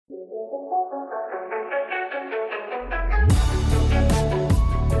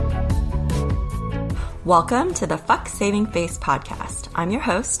Welcome to the Fuck Saving Face podcast. I'm your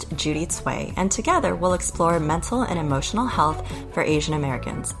host, Judy Tsui, and together we'll explore mental and emotional health for Asian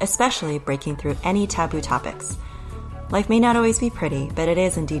Americans, especially breaking through any taboo topics. Life may not always be pretty, but it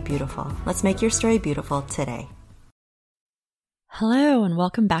is indeed beautiful. Let's make your story beautiful today. Hello, and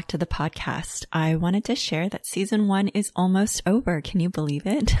welcome back to the podcast. I wanted to share that season 1 is almost over. Can you believe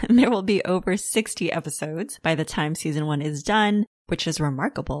it? There will be over 60 episodes by the time season 1 is done, which is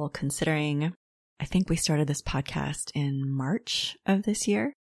remarkable considering I think we started this podcast in March of this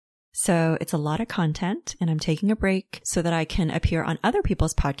year. So it's a lot of content, and I'm taking a break so that I can appear on other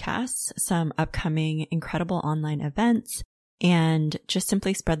people's podcasts, some upcoming incredible online events, and just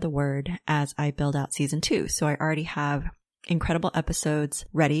simply spread the word as I build out season 2. So I already have incredible episodes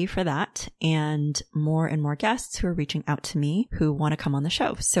ready for that, and more guests who are reaching out to me who want to come on the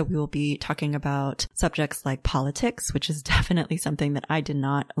show. So we will be talking about subjects like politics, which is definitely something that I did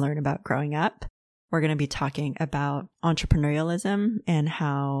not learn about growing up. We're going to be talking about entrepreneurialism and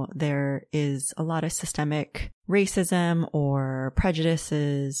how there is a lot of systemic racism or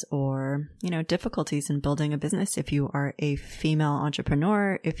prejudices or, difficulties in building a business if you are a female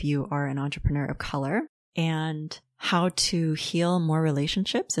entrepreneur, if you are an entrepreneur of color, and how to heal more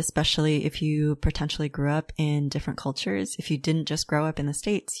relationships, especially if you potentially grew up in different cultures. If you didn't just grow up in the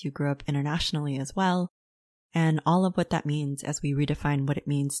States, you grew up internationally as well. And all of what that means as we redefine what it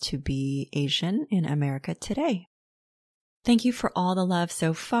means to be Asian in America today. Thank you for all the love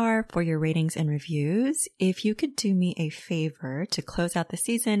so far, for your ratings and reviews. If you could do me a favor to close out the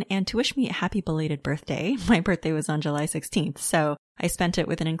season and to wish me a happy belated birthday. My birthday was on July 16th, so I spent it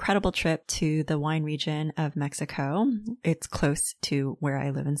with an incredible trip to the wine region of Mexico. It's close to where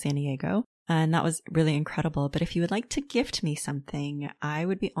I live in San Diego. And that was really incredible. But if you would like to gift me something, I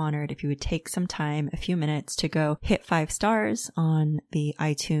would be honored if you would take some time, a few minutes to go hit 5 stars on the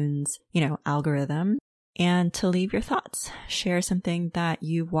iTunes, algorithm, and to leave your thoughts. Share something that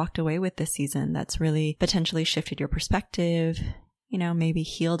you've walked away with this season that's really potentially shifted your perspective, maybe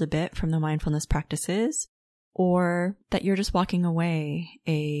healed a bit from the mindfulness practices, or that you're just walking away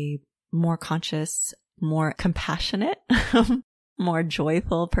a more conscious, more compassionate, more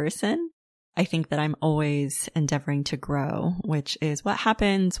joyful person. I think that I'm always endeavoring to grow, which is what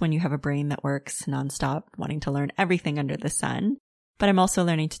happens when you have a brain that works nonstop, wanting to learn everything under the sun. But I'm also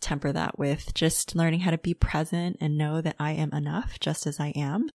learning to temper that with just learning how to be present and know that I am enough just as I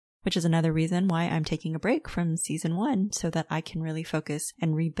am, which is another reason why I'm taking a break from season 1 so that I can really focus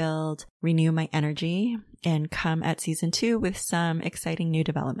and rebuild, renew my energy, and come at season 2 with some exciting new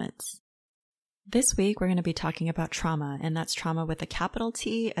developments. This week, we're going to be talking about trauma, and that's trauma with a capital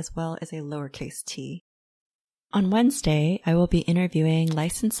T as well as a lowercase t. On Wednesday, I will be interviewing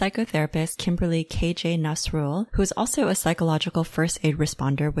licensed psychotherapist Kimberly KJ Nasrul, who is also a psychological first aid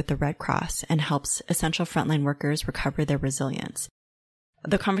responder with the Red Cross and helps essential frontline workers recover their resilience.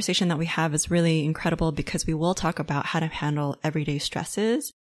 The conversation that we have is really incredible because we will talk about how to handle everyday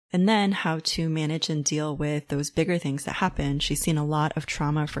stresses, and then how to manage and deal with those bigger things that happen. She's seen a lot of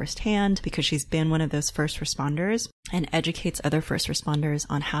trauma firsthand because she's been one of those first responders and educates other first responders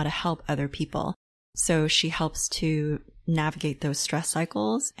on how to help other people. So she helps to navigate those stress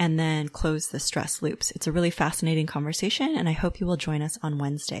cycles and then close the stress loops. It's a really fascinating conversation, and I hope you will join us on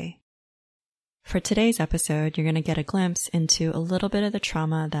Wednesday. For today's episode, you're going to get a glimpse into a little bit of the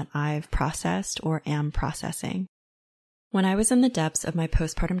trauma that I've processed or am processing. When I was in the depths of my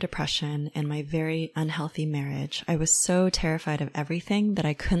postpartum depression and my very unhealthy marriage, I was so terrified of everything that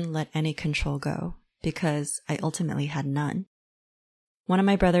I couldn't let any control go because I ultimately had none. One of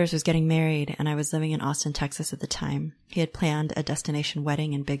my brothers was getting married and I was living in Austin, Texas at the time. He had planned a destination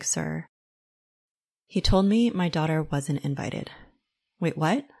wedding in Big Sur. He told me my daughter wasn't invited. Wait,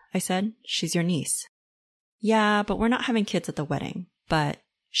 what? I said. She's your niece. Yeah, but we're not having kids at the wedding. But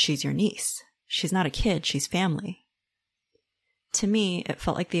she's your niece. She's not a kid, she's family. To me, it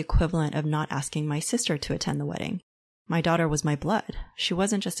felt like the equivalent of not asking my sister to attend the wedding. My daughter was my blood. She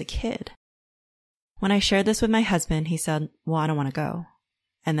wasn't just a kid. When I shared this with my husband, he said, well, I don't want to go.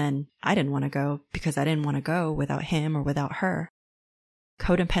 And then I didn't want to go because I didn't want to go without him or without her.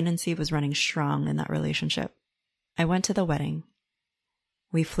 Codependency was running strong in that relationship. I went to the wedding.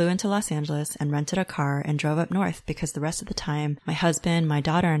 We flew into Los Angeles and rented a car and drove up north because the rest of the time, my husband, my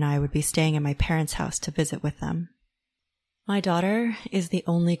daughter, and I would be staying at my parents' house to visit with them. My daughter is the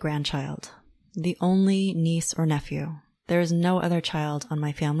only grandchild, the only niece or nephew. There is no other child on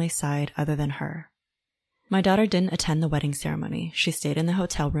my family's side other than her. My daughter didn't attend the wedding ceremony. She stayed in the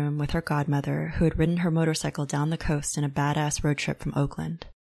hotel room with her godmother, who had ridden her motorcycle down the coast in a badass road trip from Oakland.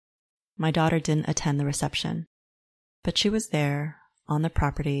 My daughter didn't attend the reception, but she was there on the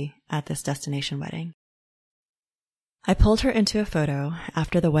property at this destination wedding. I pulled her into a photo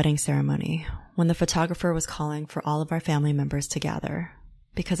after the wedding ceremony when the photographer was calling for all of our family members to gather,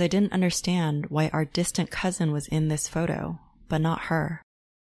 because I didn't understand why our distant cousin was in this photo, but not her.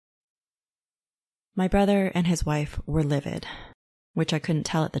 My brother and his wife were livid, which I couldn't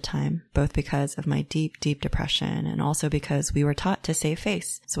tell at the time, both because of my deep, deep depression and also because we were taught to save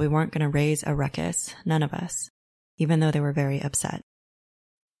face, so we weren't going to raise a ruckus, none of us, even though they were very upset.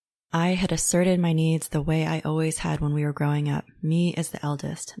 I had asserted my needs the way I always had when we were growing up, me as the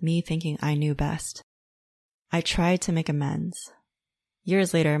eldest, me thinking I knew best. I tried to make amends.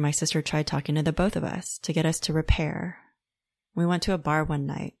 Years later, my sister tried talking to the both of us to get us to repair. We went to a bar one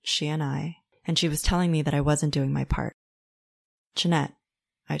night, she and she was telling me that I wasn't doing my part. Jeanette,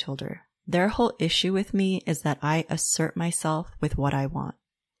 I told her, their whole issue with me is that I assert myself with what I want.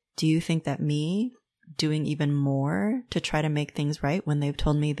 Do you think that me doing even more to try to make things right when they've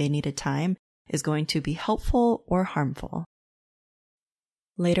told me they needed time is going to be helpful or harmful?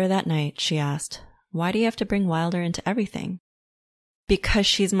 Later that night, she asked, why do you have to bring Wilder into everything? Because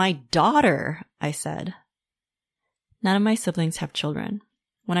she's my daughter, I said. None of my siblings have children.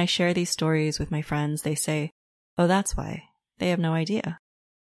 When I share these stories with my friends, they say, oh, that's why. They have no idea.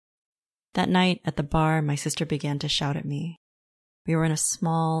 That night at the bar, my sister began to shout at me. We were in a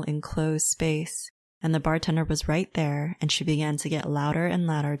small, enclosed space, and the bartender was right there, and she began to get louder and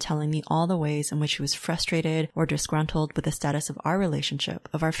louder, telling me all the ways in which she was frustrated or disgruntled with the status of our relationship,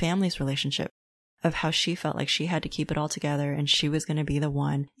 of our family's relationship, of how she felt like she had to keep it all together and she was going to be the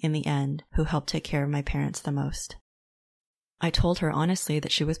one, in the end, who helped take care of my parents the most. I told her honestly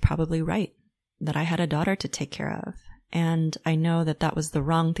that she was probably right, that I had a daughter to take care of. And I know that that was the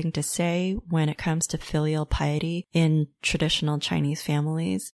wrong thing to say when it comes to filial piety in traditional Chinese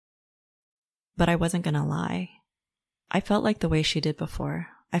families. But I wasn't going to lie. I felt like the way she did before.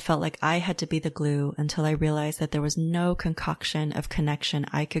 I felt like I had to be the glue until I realized that there was no concoction of connection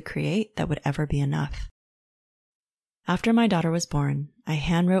I could create that would ever be enough. After my daughter was born, I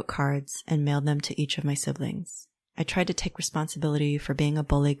handwrote cards and mailed them to each of my siblings. I tried to take responsibility for being a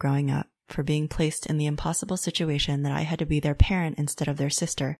bully growing up, for being placed in the impossible situation that I had to be their parent instead of their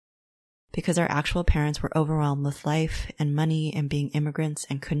sister, because our actual parents were overwhelmed with life and money and being immigrants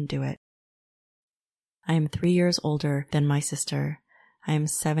and couldn't do it. I am 3 years older than my sister. I am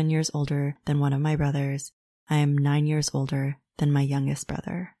 7 years older than one of my brothers. I am 9 years older than my youngest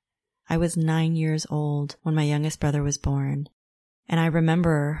brother. I was 9 years old when my youngest brother was born, and I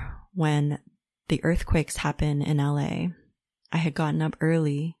remember when the earthquakes happened in LA. I had gotten up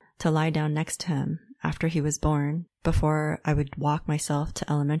early to lie down next to him after he was born, before I would walk myself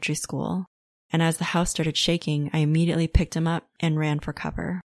to elementary school. And as the house started shaking, I immediately picked him up and ran for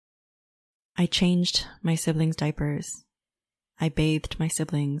cover. I changed my siblings' diapers. I bathed my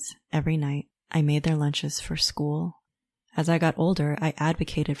siblings every night. I made their lunches for school. As I got older, I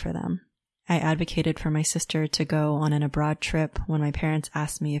advocated for them. I advocated for my sister to go on an abroad trip when my parents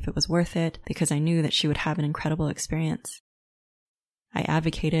asked me if it was worth it, because I knew that she would have an incredible experience. I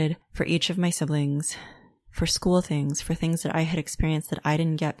advocated for each of my siblings, for school things, for things that I had experienced that I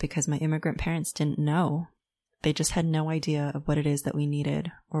didn't get because my immigrant parents didn't know. They just had no idea of what it is that we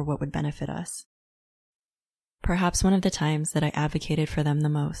needed or what would benefit us. Perhaps one of the times that I advocated for them the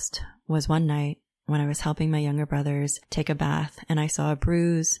most was one night when I was helping my younger brothers take a bath and I saw a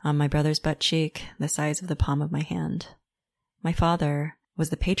bruise on my brother's butt cheek the size of the palm of my hand. My father was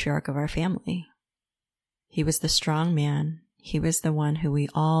the patriarch of our family. He was the strong man. He was the one who we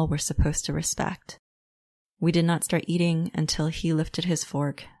all were supposed to respect. We did not start eating until he lifted his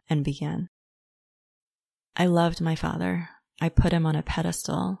fork and began. I loved my father. I put him on a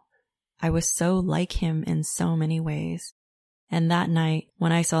pedestal. I was so like him in so many ways. And that night,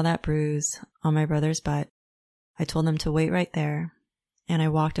 when I saw that bruise on my brother's butt, I told him to wait right there. And I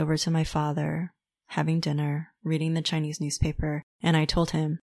walked over to my father, having dinner, reading the Chinese newspaper, and I told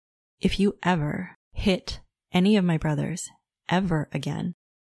him, if you ever hit any of my brothers, ever again,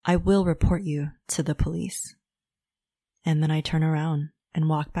 I will report you to the police. And then I turn around and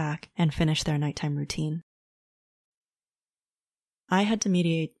walk back and finish their nighttime routine. I had to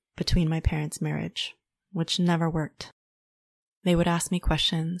mediate between my parents' marriage, which never worked. They would ask me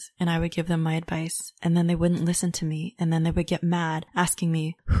questions and I would give them my advice, and then they wouldn't listen to me, and then they would get mad, asking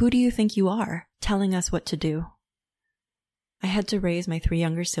me, who do you think you are, telling us what to do? I had to raise my 3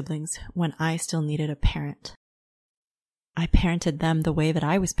 younger siblings when I still needed a parent. I parented them the way that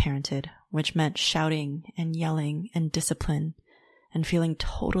I was parented, which meant shouting and yelling and discipline and feeling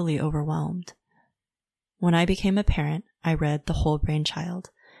totally overwhelmed. When I became a parent, I read The Whole Brain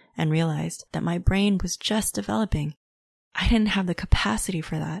Child, and realized that my brain was just developing. I didn't have the capacity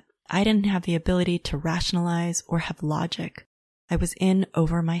for that. I didn't have the ability to rationalize or have logic. I was in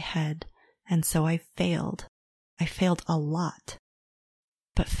over my head, and so I failed. I failed a lot.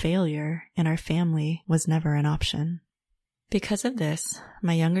 But failure in our family was never an option. Because of this,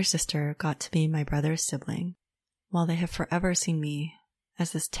 my younger sister got to be my brother's sibling, while they have forever seen me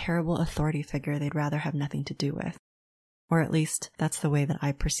as this terrible authority figure they'd rather have nothing to do with. Or at least that's the way that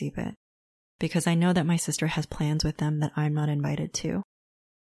I perceive it, because I know that my sister has plans with them that I'm not invited to.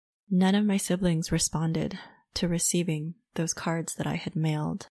 None of my siblings responded to receiving those cards that I had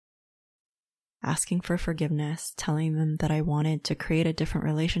mailed, asking for forgiveness, telling them that I wanted to create a different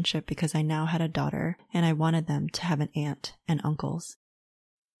relationship because I now had a daughter and I wanted them to have an aunt and uncles.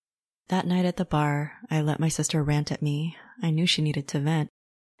 That night at the bar, I let my sister rant at me. I knew she needed to vent.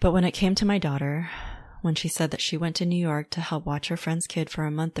 But when it came to my daughter, when she said that she went to New York to help watch her friend's kid for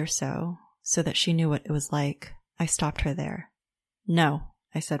a month or so that she knew what it was like, I stopped her there. No,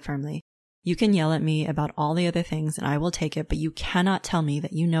 I said firmly. You can yell at me about all the other things and I will take it, but you cannot tell me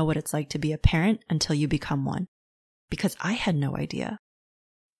that you know what it's like to be a parent until you become one. Because I had no idea.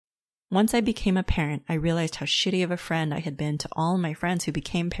 Once I became a parent, I realized how shitty of a friend I had been to all my friends who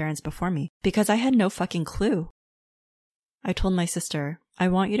became parents before me, because I had no fucking clue. I told my sister, I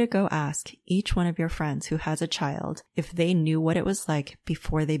want you to go ask each one of your friends who has a child if they knew what it was like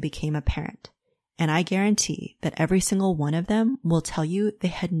before they became a parent. And I guarantee that every single one of them will tell you they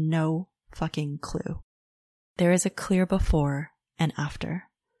had no fucking clue. There is a clear before and after.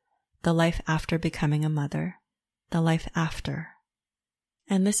 The life after becoming a mother. The life after.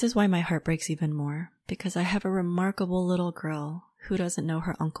 And this is why my heart breaks even more, because I have a remarkable little girl who doesn't know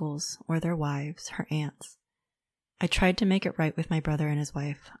her uncles or their wives, her aunts. I tried to make it right with my brother and his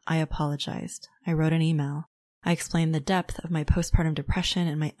wife. I apologized. I wrote an email. I explained the depth of my postpartum depression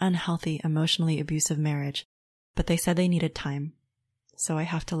and my unhealthy, emotionally abusive marriage, but they said they needed time, so I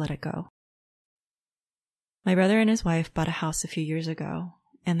have to let it go. My brother and his wife bought a house a few years ago,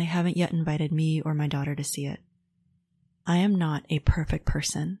 and they haven't yet invited me or my daughter to see it. I am not a perfect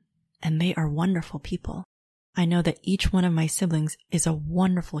person, and they are wonderful people. I know that each one of my siblings is a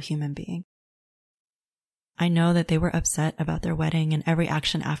wonderful human being. I know that they were upset about their wedding and every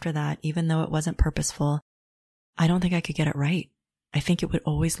action after that, even though it wasn't purposeful. I don't think I could get it right. I think it would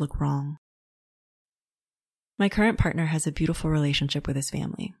always look wrong. My current partner has a beautiful relationship with his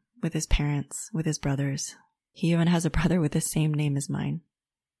family, with his parents, with his brothers. He even has a brother with the same name as mine.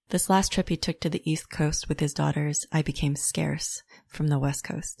 This last trip he took to the East Coast with his daughters, I became scarce from the West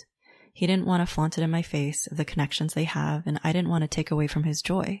Coast. He didn't want to flaunt it in my face of the connections they have, and I didn't want to take away from his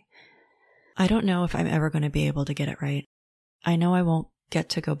joy. I don't know if I'm ever going to be able to get it right. I know I won't get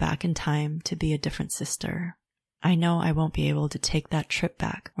to go back in time to be a different sister. I know I won't be able to take that trip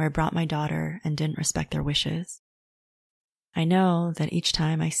back where I brought my daughter and didn't respect their wishes. I know that each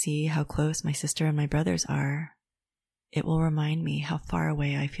time I see how close my sister and my brothers are, it will remind me how far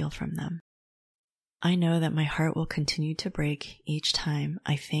away I feel from them. I know that my heart will continue to break each time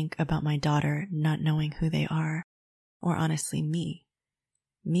I think about my daughter not knowing who they are, or honestly me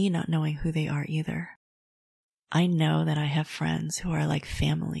not knowing who they are either. I know that I have friends who are like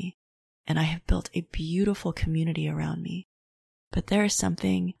family, and I have built a beautiful community around me. But there is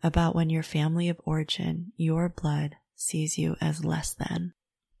something about when your family of origin, your blood, sees you as less than.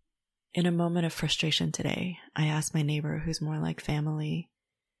 In a moment of frustration today, I asked my neighbor who's more like family,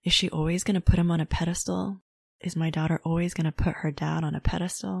 is she always going to put him on a pedestal? Is my daughter always going to put her dad on a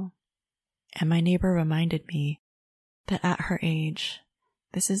pedestal? And my neighbor reminded me that at her age,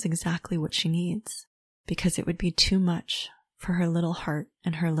 this is exactly what she needs, because it would be too much for her little heart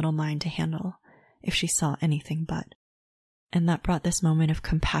and her little mind to handle if she saw anything but. And that brought this moment of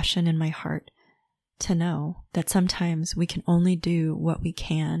compassion in my heart to know that sometimes we can only do what we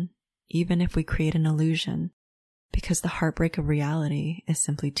can, even if we create an illusion, because the heartbreak of reality is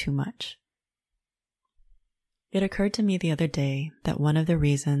simply too much. It occurred to me the other day that one of the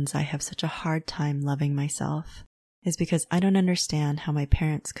reasons I have such a hard time loving myself is because I don't understand how my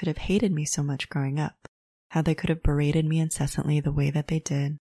parents could have hated me so much growing up, how they could have berated me incessantly the way that they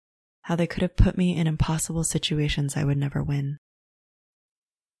did, how they could have put me in impossible situations I would never win.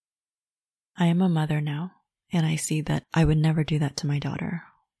 I am a mother now, and I see that I would never do that to my daughter,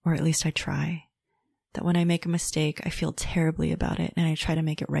 or at least I try. That when I make a mistake, I feel terribly about it, and I try to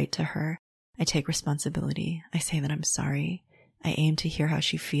make it right to her. I take responsibility. I say that I'm sorry. I aim to hear how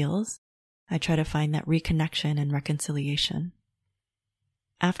she feels. I try to find that reconnection and reconciliation.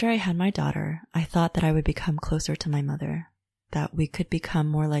 After I had my daughter, I thought that I would become closer to my mother, that we could become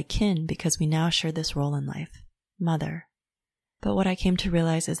more like kin because we now share this role in life, mother. But what I came to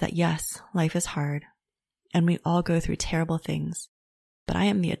realize is that yes, life is hard and we all go through terrible things, but I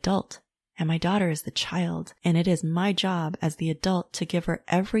am the adult and my daughter is the child, and it is my job as the adult to give her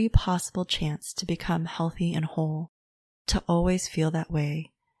every possible chance to become healthy and whole, to always feel that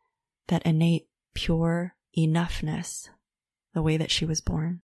way, that innate, pure enoughness, the way that she was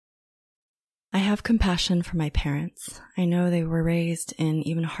born. I have compassion for my parents. I know they were raised in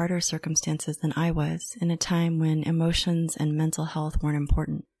even harder circumstances than I was, in a time when emotions and mental health weren't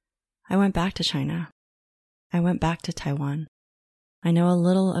important. I went back to China. I went back to Taiwan. I know a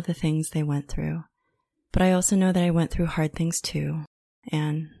little of the things they went through, but I also know that I went through hard things too.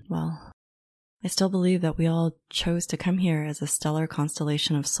 And, well, I still believe that we all chose to come here as a stellar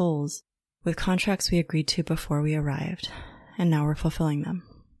constellation of souls with contracts we agreed to before we arrived, and now we're fulfilling them.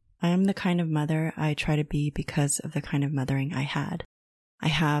 I am the kind of mother I try to be because of the kind of mothering I had. I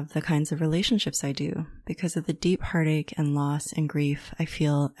have the kinds of relationships I do because of the deep heartache and loss and grief I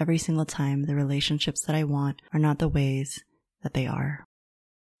feel every single time the relationships that I want are not the ways that they are.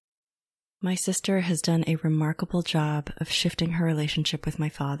 My sister has done a remarkable job of shifting her relationship with my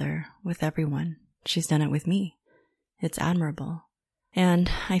father, with everyone. She's done it with me. It's admirable.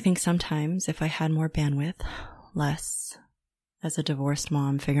 And I think sometimes if I had more bandwidth, less, as a divorced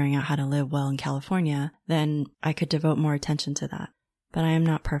mom figuring out how to live well in California, then I could devote more attention to that. But I am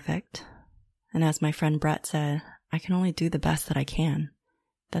not perfect. And as my friend Brett said, I can only do the best that I can.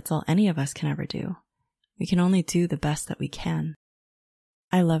 That's all any of us can ever do. We can only do the best that we can.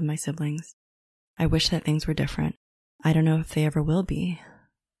 I love my siblings. I wish that things were different. I don't know if they ever will be.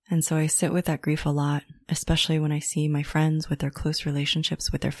 And so I sit with that grief a lot, especially when I see my friends with their close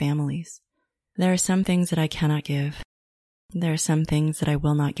relationships with their families. There are some things that I cannot give. There are some things that I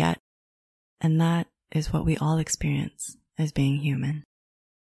will not get. And that is what we all experience as being human.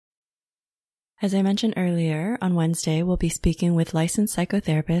 As I mentioned earlier, on Wednesday, we'll be speaking with licensed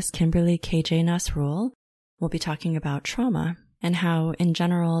psychotherapist Kimberly KJ Nasrul. We'll be talking about trauma and how, in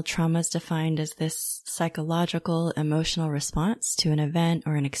general, trauma is defined as this psychological, emotional response to an event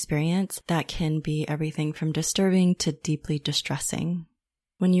or an experience that can be everything from disturbing to deeply distressing.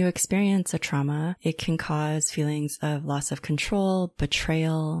 When you experience a trauma, it can cause feelings of loss of control,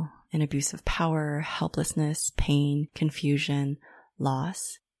 betrayal, an abuse of power, helplessness, pain, confusion,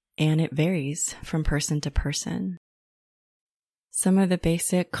 loss, and it varies from person to person. Some of the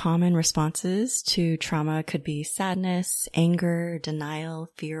basic common responses to trauma could be sadness, anger, denial,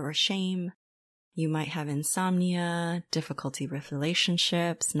 fear, or shame. You might have insomnia, difficulty with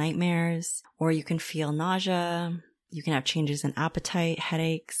relationships, nightmares, or you can feel nausea. You can have changes in appetite,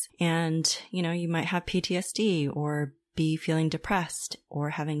 headaches, and, you might have PTSD or be feeling depressed or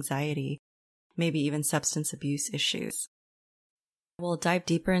have anxiety, maybe even substance abuse issues. We'll dive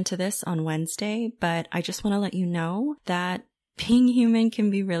deeper into this on Wednesday, but I just want to let you know that being human can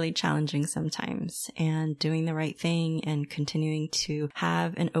be really challenging sometimes, and doing the right thing and continuing to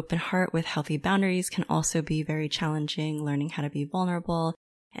have an open heart with healthy boundaries can also be very challenging, learning how to be vulnerable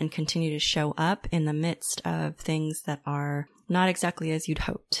and continue to show up in the midst of things that are not exactly as you'd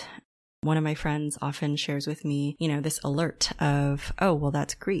hoped. One of my friends often shares with me, this alert of, oh, well,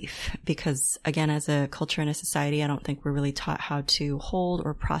 that's grief. Because again, as a culture and a society, I don't think we're really taught how to hold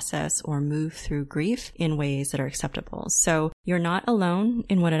or process or move through grief in ways that are acceptable. So you're not alone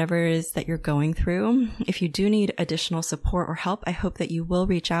in whatever it is that you're going through. If you do need additional support or help, I hope that you will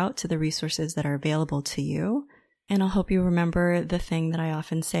reach out to the resources that are available to you. And I'll hope you remember the thing that I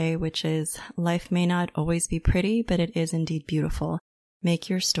often say, which is life may not always be pretty, but it is indeed beautiful. Make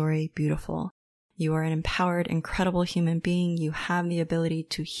your story beautiful. You are an empowered, incredible human being. You have the ability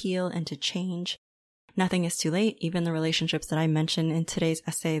to heal and to change. Nothing is too late. Even the relationships that I mentioned in today's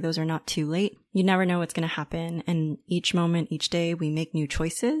essay, those are not too late. You never know what's going to happen. And each moment, each day, we make new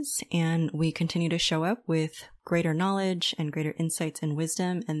choices and we continue to show up with greater knowledge and greater insights and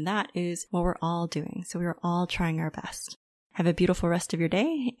wisdom. And that is what we're all doing. So we're all trying our best. Have a beautiful rest of your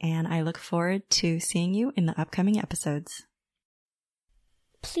day, and I look forward to seeing you in the upcoming episodes.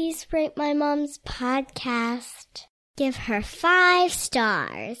 Please rate my mom's podcast. Give her 5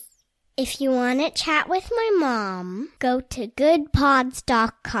 stars. If you want to chat with my mom, go to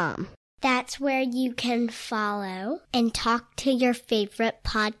goodpods.com. That's where you can follow and talk to your favorite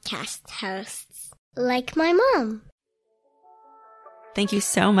podcast hosts, like my mom. Thank you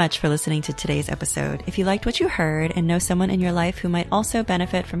so much for listening to today's episode. If you liked what you heard and know someone in your life who might also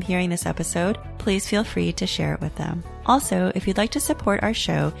benefit from hearing this episode, please feel free to share it with them. Also, if you'd like to support our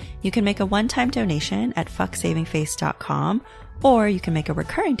show, you can make a one-time donation at fucksavingface.com, or you can make a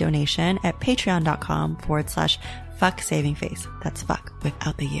recurring donation at patreon.com/fucksavingface. That's fuck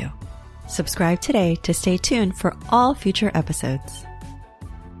without the U. Subscribe today to stay tuned for all future episodes.